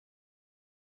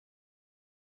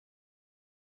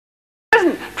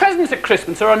Presents at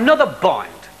Christmas are another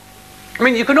bind. I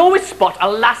mean, you can always spot a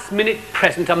last-minute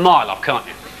present a mile off, can't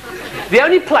you? The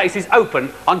only places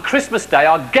open on Christmas Day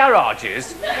are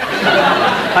garages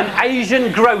and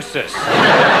Asian grocers.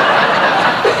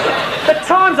 At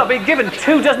times I've been given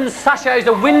 24 sachets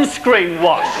of windscreen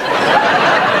wash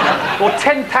or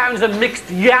 10 pounds of mixed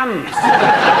yams.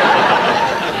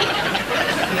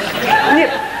 And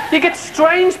you get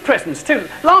strange presents too.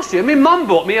 Last year my mum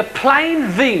bought me a plain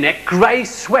V-neck grey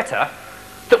sweater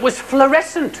that was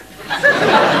fluorescent.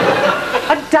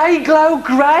 A day-glow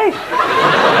grey.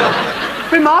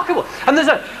 Remarkable. And there's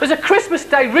a Christmas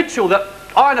Day ritual that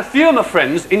I and a few of my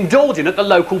friends indulge in at the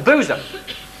local boozer.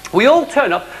 We all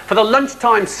turn up for the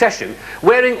lunchtime session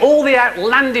wearing all the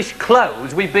outlandish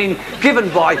clothes we've been given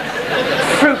by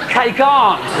fruitcake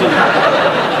aunts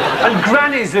and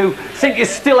grannies who think you're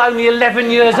still only 11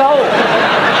 years old.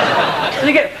 And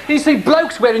you see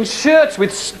blokes wearing shirts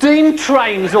with steam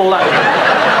trains all over.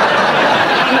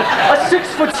 And a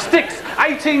 6-foot sticks,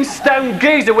 18-stone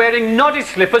geezer wearing noddy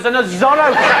slippers and a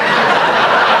Zorro cap.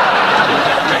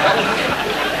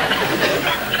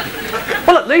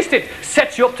 Well, at least it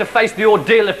sets you up to face the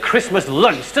ordeal of Christmas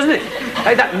lunch, doesn't it?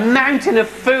 Hey, that mountain of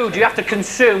food you have to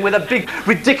consume with a big,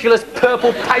 ridiculous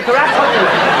purple paper hat on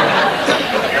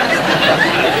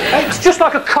you. It's just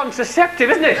like a contraceptive,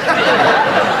 isn't it?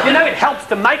 You know, it helps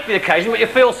to make the occasion, but you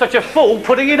feel such a fool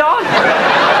putting it on.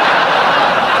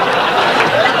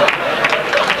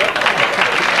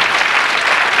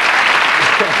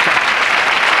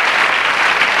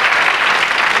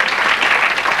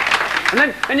 And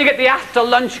then you get the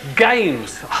after-lunch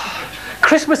games. Oh,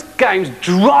 Christmas games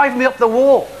drive me up the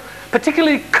wall,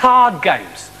 particularly card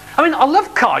games. I mean, I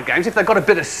love card games if they've got a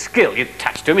bit of skill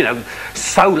attached to them, you know,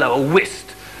 solo or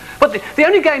whist. But the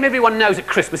only game everyone knows at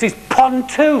Christmas is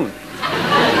pontoon.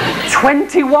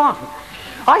 21.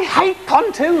 I hate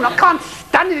pontoon. I can't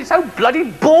stand it. It's so bloody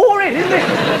boring, isn't it?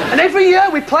 And every year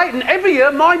we play it, and every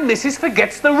year my missus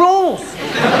forgets the rules.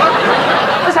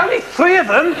 There's only 3 of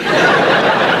them.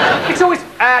 It's always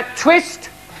twist,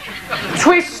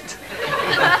 twist,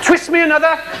 twist me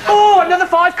another. Oh, another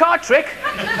 5-card trick.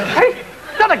 Hey,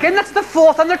 not again. That's the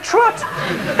 4th on the trot.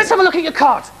 Let's have a look at your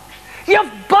cards.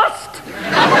 You've bust.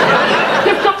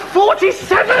 You've got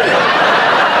 47.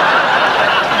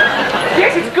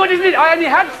 Yes, it's good, isn't it? I only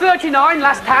had 39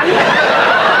 last hand.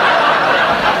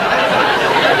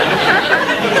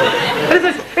 But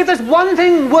if there's one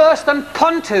thing worse than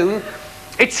pontoon,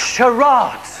 it's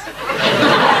charades.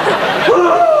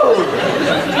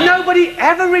 Nobody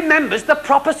ever remembers the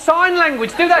proper sign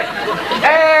language, do they?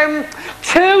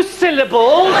 2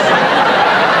 syllables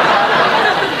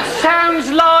sounds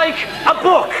like a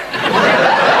book.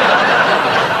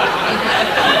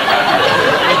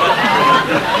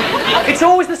 It's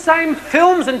always the same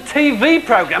films and TV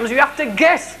programmes you have to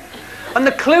guess. And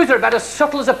the clues are about as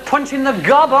subtle as a punch in the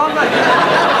gob, aren't they?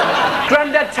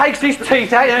 Grandad takes his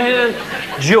teeth out and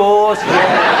Jaws.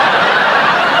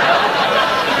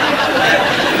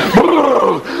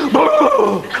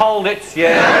 Cold it's,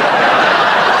 yeah.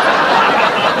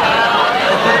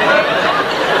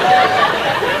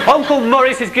 Uncle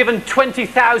Morris is given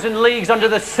 20,000 leagues under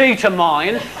the sea to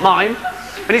mime,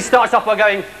 and he starts off by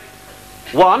going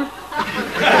 1, 2, 3.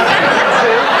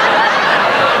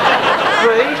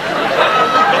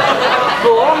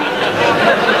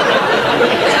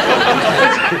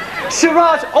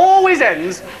 Charades always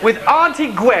ends with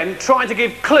Auntie Gwen trying to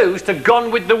give clues to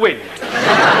Gone with the Wind.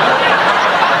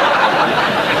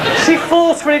 She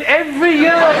falls for it every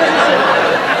year,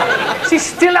 doesn't she? She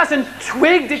still hasn't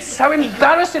twigged. It's so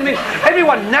embarrassing. I mean,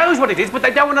 everyone knows what it is, but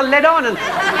they don't want to let on, and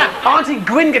Auntie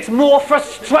Gwen gets more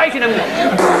frustrated and...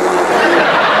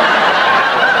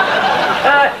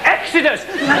 Exodus!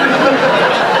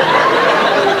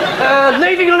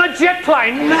 Leaving on a jet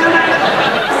plane.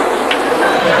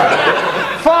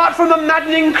 Fart from a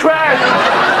maddening crowd.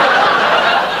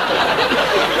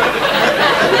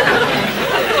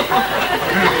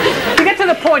 You get to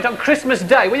the point on Christmas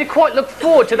Day where you quite look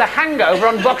forward to the hangover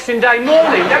on Boxing Day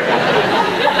morning, don't you?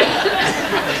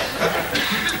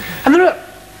 And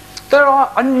there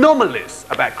are anomalies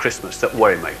about Christmas that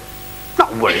worry me.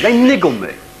 Not worry, they niggle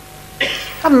me. I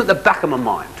have them at the back of my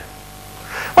mind.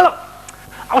 Well,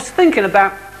 I was thinking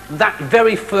about that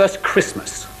very first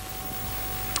Christmas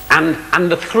and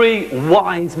the 3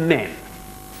 wise men.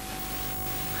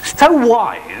 So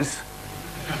wise,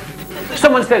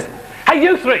 someone says, "Hey,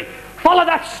 you 3, follow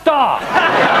that star."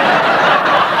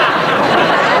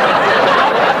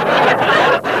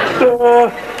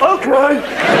 Okay.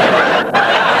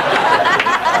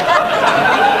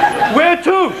 Where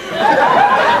to?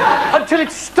 Until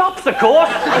it stops tops, of course.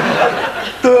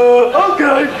 OK.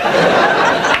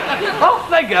 Off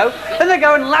they go. Then they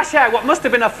go and lash out what must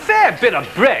have been a fair bit of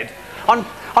bread on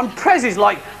prezzies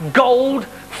like gold,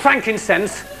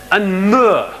 frankincense and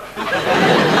myrrh.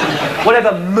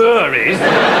 Whatever myrrh is.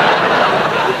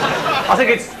 I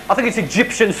think it's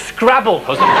Egyptian Scrabble,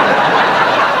 cousin.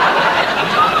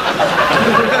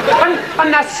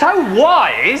 And they're so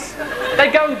wise, they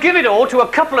go and give it all to a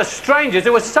couple of strangers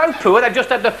who are so poor they've just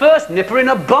had the first nipper in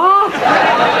a bar.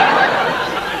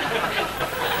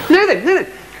 Now then,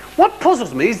 what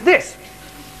puzzles me is this.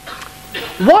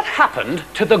 What happened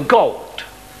to the gold?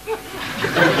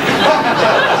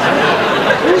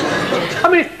 I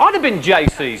mean, if I'd have been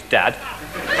JC's dad,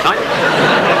 right?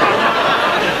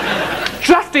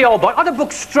 Drafty old boy, I'd have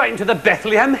booked straight into the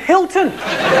Bethlehem Hilton.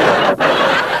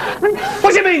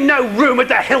 What do you mean, no room at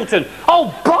the Hilton?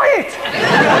 I'll buy it!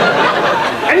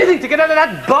 Anything to get out of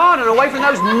that barn and away from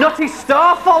those nutty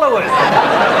star followers.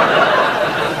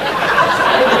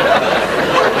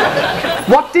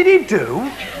 What did he do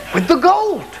with the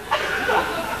gold?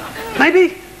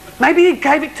 Maybe he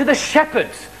gave it to the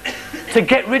shepherds to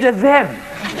get rid of them.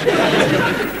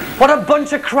 What a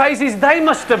bunch of crazies they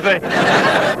must have been.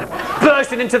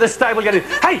 Bursting into the stable getting,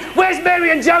 hey, where's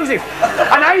Mary and Joseph?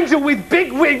 An angel with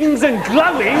big wings and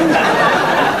glowing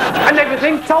and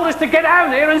everything told us to get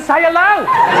down here and say hello.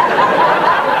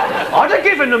 I'd have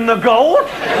given them the gold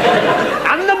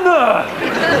and the myrrh.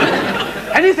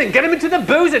 Anything, get them into the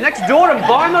boozer next door and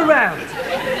buy them around.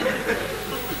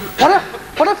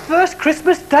 What a first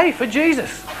Christmas day for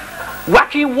Jesus.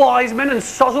 Wacky wise men and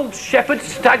sozzled shepherds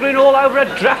staggering all over a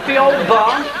drafty old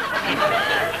barn.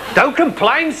 Don't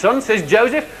complain, son, says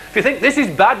Joseph. If you think this is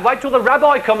bad, wait till the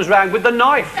rabbi comes round with the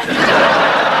knife.